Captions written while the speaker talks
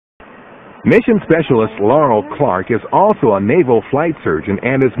Mission Specialist Laurel Clark is also a naval flight surgeon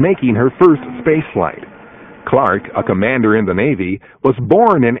and is making her first space flight. Clark, a commander in the Navy, was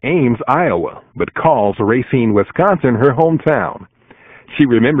born in Ames, Iowa, but calls Racine, Wisconsin her hometown. She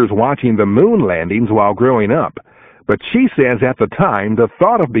remembers watching the moon landings while growing up, but she says at the time the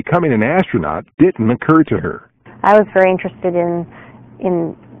thought of becoming an astronaut didn't occur to her. I was very interested in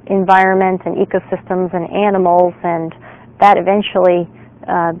environment and ecosystems and animals, and that eventually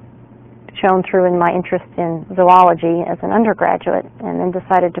shone through in my interest in zoology as an undergraduate, and then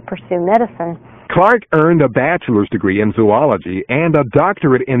decided to pursue medicine. Clark earned a bachelor's degree in zoology and a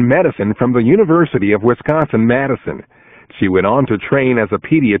doctorate in medicine from the University of Wisconsin-Madison. She went on to train as a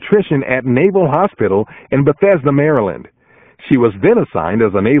pediatrician at Naval Hospital in Bethesda, Maryland. She was then assigned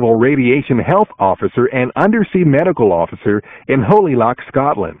as a Naval Radiation Health Officer and Undersea Medical Officer in Holyloch,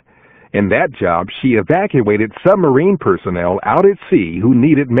 Scotland. In that job, she evacuated submarine personnel out at sea who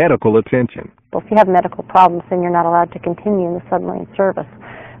needed medical attention. Well, if you have medical problems, then you're not allowed to continue in the submarine service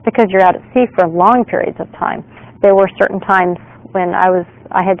because you're out at sea for long periods of time. There were certain times when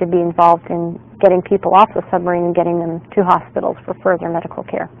I had to be involved in getting people off the submarine and getting them to hospitals for further medical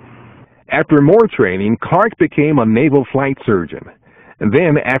care. After more training, Clark became a naval flight surgeon. And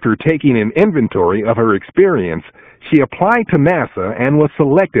then, after taking an inventory of her experience, she applied to NASA and was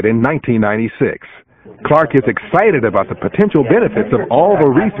selected in 1996. Clark is excited about the potential benefits of all the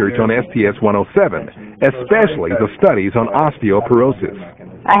research on STS-107, especially the studies on osteoporosis.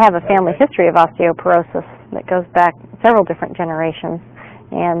 I have a family history of osteoporosis that goes back several different generations,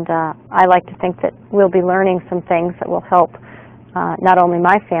 and I like to think that we'll be learning some things that will help not only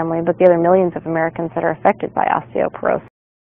my family, but the other millions of Americans that are affected by osteoporosis.